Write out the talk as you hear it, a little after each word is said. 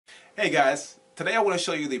Hey guys, today I want to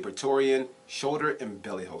show you the Praetorian shoulder and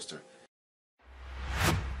belly holster.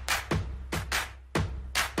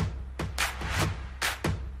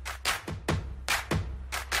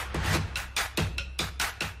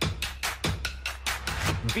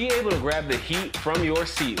 Be able to grab the heat from your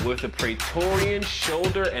seat with the Praetorian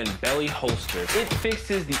shoulder and belly holster. It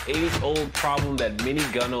fixes the age-old problem that many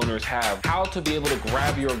gun owners have, how to be able to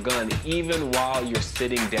grab your gun even while you're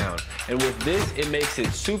sitting down. And with this, it makes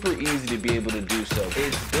it super easy to be able to do so.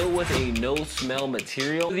 It's built with a no-smell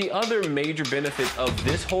material. The other major benefit of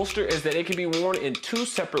this holster is that it can be worn in two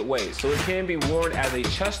separate ways. So it can be worn as a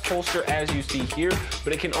chest holster as you see here,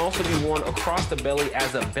 but it can also be worn across the belly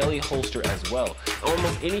as a belly holster as well.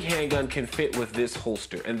 Almost any handgun can fit with this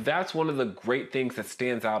holster, and that's one of the great things that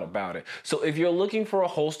stands out about it. So if you're looking for a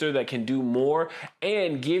holster that can do more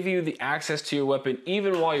and give you the access to your weapon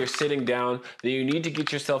even while you're sitting down, then you need to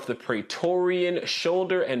get yourself the Praetorian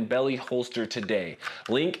shoulder and belly holster today.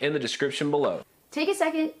 Link in the description below. Take a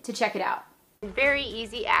second to check it out. Very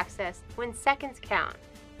easy access when seconds count.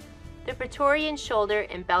 The Praetorian shoulder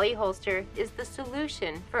and belly holster is the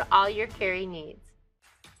solution for all your carry needs.